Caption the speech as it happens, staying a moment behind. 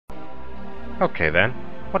Okay then,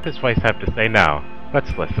 what does Vice have to say now?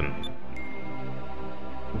 Let's listen.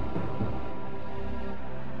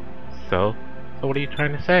 So what are you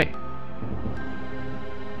trying to say?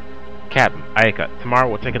 Captain, Icky, tomorrow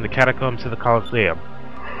we're taking the catacombs to the Colosseum.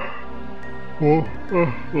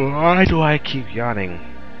 Why do I keep yawning?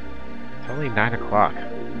 It's only 9 o'clock.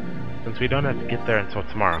 Since we don't have to get there until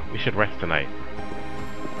tomorrow, we should rest tonight.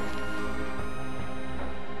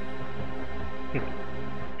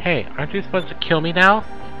 Hey, aren't you supposed to kill me now?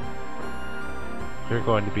 You're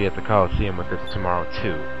going to be at the Colosseum with us tomorrow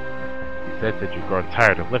too. You said that you've grown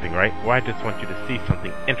tired of living, right? Well, I just want you to see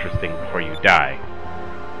something interesting before you die.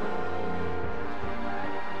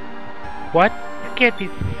 What? You can't be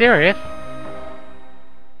serious!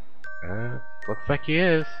 Looks like he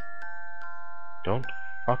is. Don't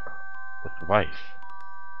fuck with Vice.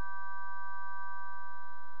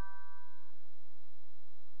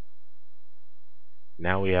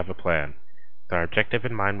 Now we have a plan. With our objective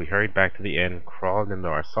in mind, we hurried back to the inn, crawled into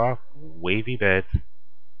our soft, wavy beds,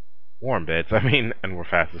 warm beds, and were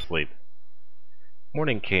fast asleep.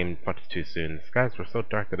 Morning came much too soon. The skies were so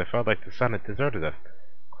dark that it felt like the sun had deserted us.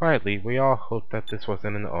 Quietly, we all hoped that this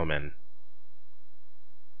wasn't an omen.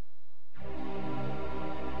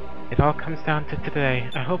 It all comes down to today.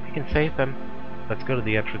 I hope we can save them. Let's go to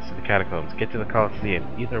the entrance to the catacombs. Get to the Colosseum.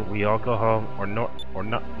 Either we all go home, or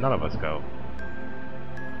none of us go.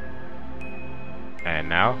 And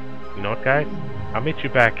now, you know what, guys? I'll meet you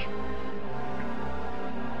back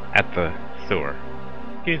at the sewer.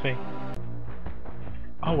 Excuse me.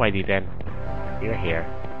 Alrighty then. You're here.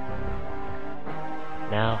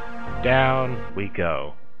 Now, down we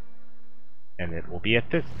go. And it will be at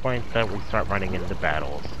this point that we start running into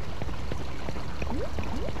battles.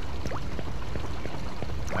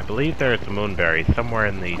 I believe there is a moonberry somewhere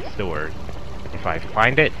in the sewers. If I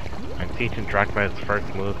find it, I'm teaching Drachma its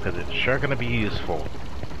first move because it's sure going to be useful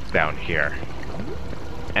down here.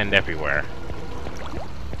 And everywhere.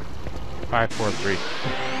 5, 4, 3.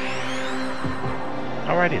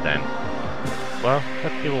 Alrighty then. Well,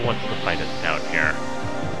 let's see what wants to fight us down here.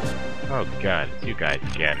 Oh god, it's you guys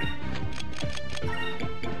again.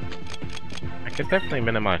 I could definitely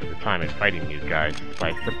minimize the time in fighting you guys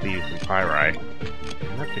by simply using Pyri.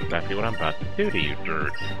 And that's exactly what I'm about to do to you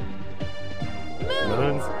dudes.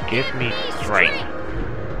 Moon, give me strength.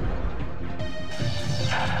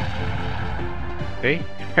 See?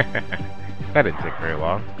 That didn't take very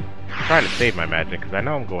long. I'm trying to save my magic because I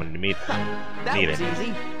know I'm going to need it.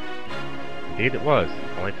 Easy. Indeed it was.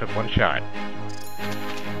 Only took one shot.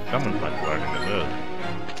 Someone's must learn the move.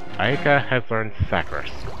 Icky has learned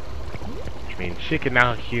Sacris, which means she can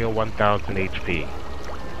now heal 1000 HP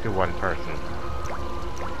to one person.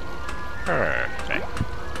 Perfect.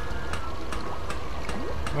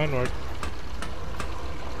 Onwards.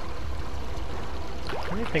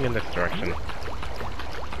 Anything in this direction?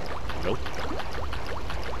 Nope.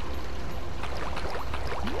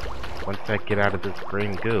 Once I get out of this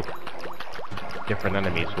green goop, different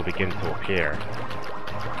enemies will begin to appear.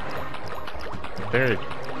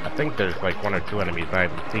 I think there's like 1 or 2 enemies I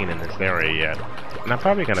haven't seen in this area yet. And I'm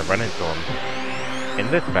probably gonna run into them in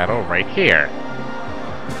this battle right here.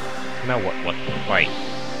 Now what's the fight?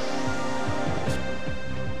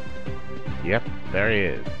 Yep, there he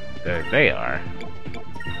is. There they are.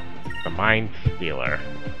 The Mind Stealer.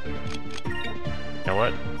 You know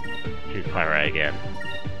what? Choose Pyri again.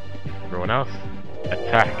 Everyone else,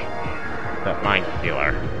 attack that Mind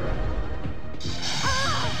Stealer.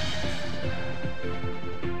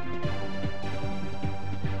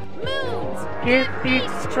 Give me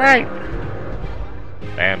strength!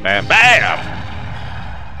 Bam, bam, bam!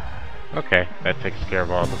 Okay, that takes care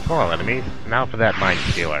of all the small enemies. Now for that Mind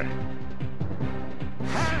Stealer.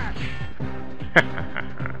 That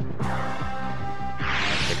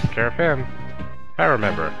takes care of him. I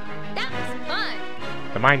remember. That was fun.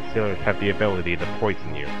 The Mind Stealers have the ability to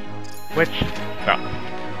poison you, which sucks.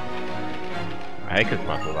 Ike's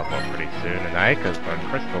about to level up pretty soon, and Ike's learned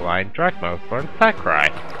Crystalline, Drachma's learned Sacri.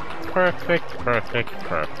 Perfect, perfect,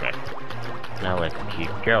 perfect. Now let's keep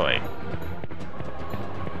going.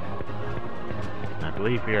 I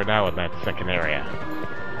believe we are now in that second area.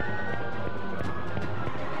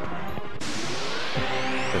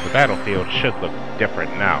 So the battlefield should look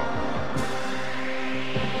different now.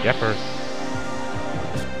 Yepers.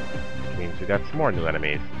 Which means we got some more new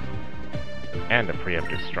enemies. And a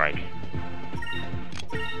preemptive strike.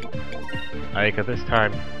 Icky, this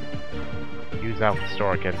time, use Alpha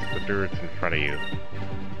Store against the dudes in front of you.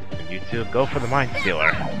 And you two, go for the Mind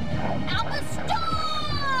Stealer. Alpha Star!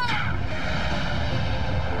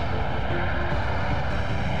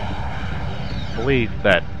 Believe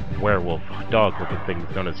that werewolf dog looking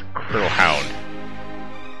things known as Krill Hound.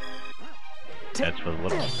 That's for the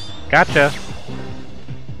little. Gotcha!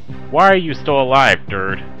 Why are you still alive,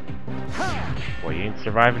 dude? Well, you ain't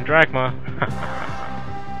surviving Drachma.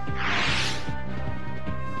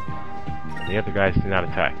 The other guys do not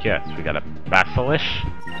attack. Yes, we got a Basilisk.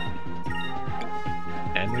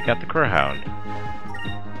 And we got the Krill Hound.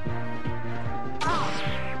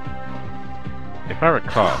 If I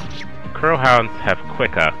recall, Krill Hounds have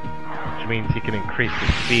Quicka, which means he can increase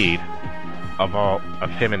the speed of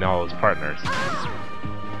him and all his partners.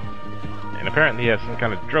 And apparently he has some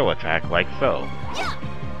kind of drill attack, like so.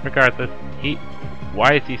 Regardless,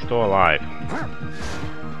 why is he still alive?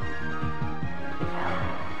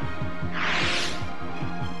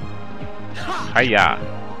 Hiya!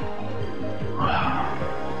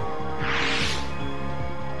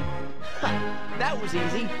 That was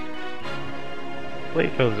easy. I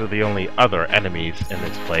believe those are the only other enemies in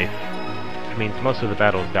this place, which means most of the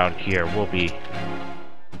battles down here will be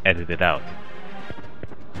edited out.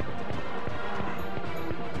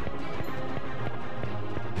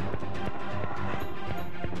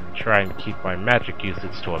 Try and keep my magic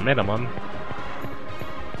usage to a minimum.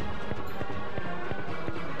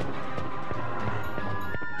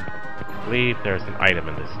 I believe there's an item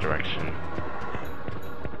in this direction.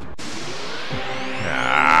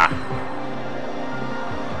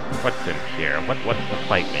 What's in here? What's the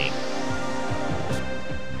fight mean?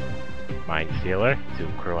 Mind Stealer, 2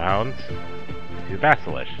 Krill Hounds, 2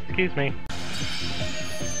 Basilisk. Excuse me.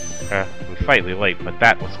 I'm slightly late, but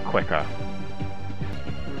that was quicker.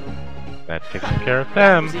 That takes care of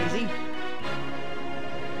them. That was easy.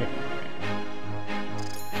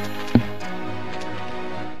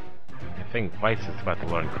 I think Vice is about to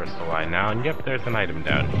learn Crystal Eye now, and yep, there's an item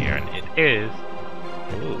down here, and it is...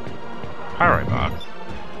 Ooh, Pyro Box.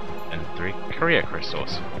 And 3 Korea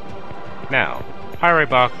Crystals. Now, Pyro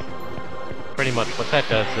Box, pretty much what that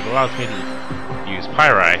does, it allows me to use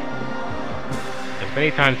Pyri as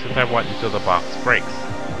many times as I want until the box breaks.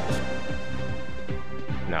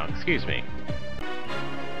 Now, excuse me.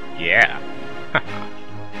 Yeah!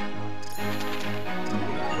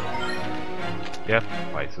 Yep,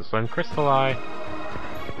 Vice has learned Crystal Eye.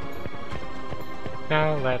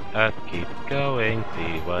 Now let us keep going,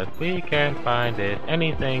 see what we can find it.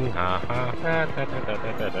 Anything,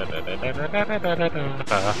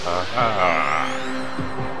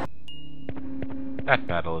 That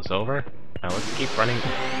battle is over. Now let's keep running.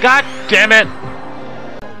 God damn it!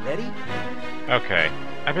 Ready? Okay,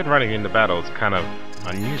 I've been running into battles kind of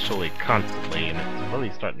unusually constantly, and it's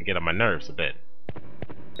really starting to get on my nerves a bit.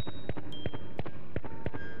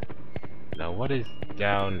 Now what is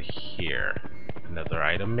down here? Another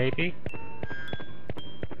item, maybe?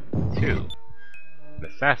 2. An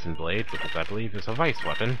Assassin Blade, which I believe is a Vice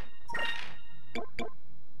weapon.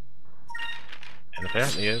 And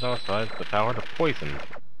apparently it also has the power to poison.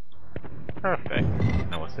 Perfect.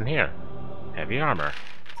 Now what's in here? Heavy armor.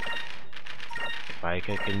 If I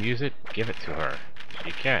can use it, give it to her.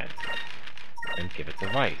 She can. Then give it to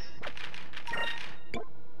Vice.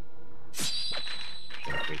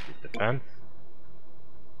 She increases defense.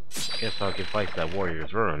 Guess I'll give Vice that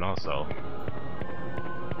Warrior's Ruin also.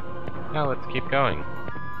 Now let's keep going.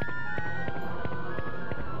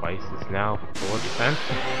 Vice is now full of defense.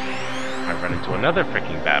 I run into another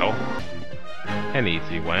freaking battle. An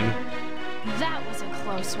easy win. That was a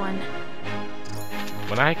close one.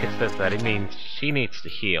 When Icky says that, it means she needs to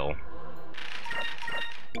heal.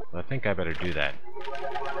 Well, I think I better do that.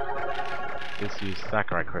 Just use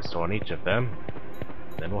Sakurai Crystal on each of them.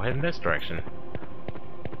 Then we'll head in this direction.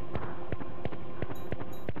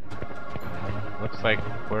 Looks like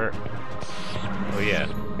we're... Oh yeah.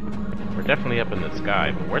 We're definitely up in the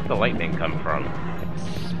sky, but where'd the lightning come from?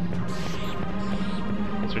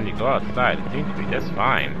 Because when you go outside, it seems to be just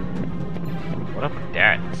fine. What up with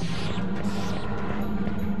that?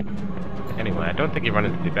 Anyway, I don't think you run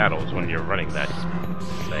into the battles when you're running that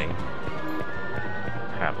thing.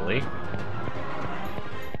 Happily.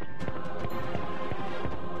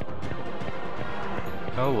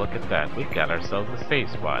 Oh, look at that. We got ourselves a save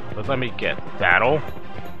spot. But let me get battle.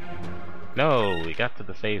 No, we got to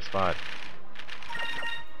the save spot.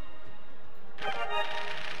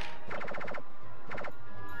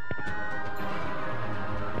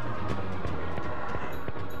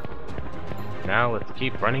 Now let's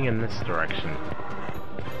keep running in this direction.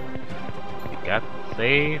 We got the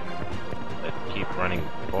save. Let's keep running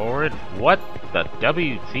forward. What the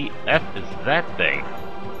WTF is that thing?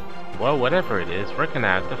 Well, whatever it is, we're gonna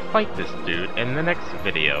have to fight this dude in the next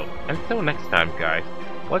video. Until next time, guys,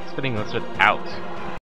 what's Spinning Lizard out.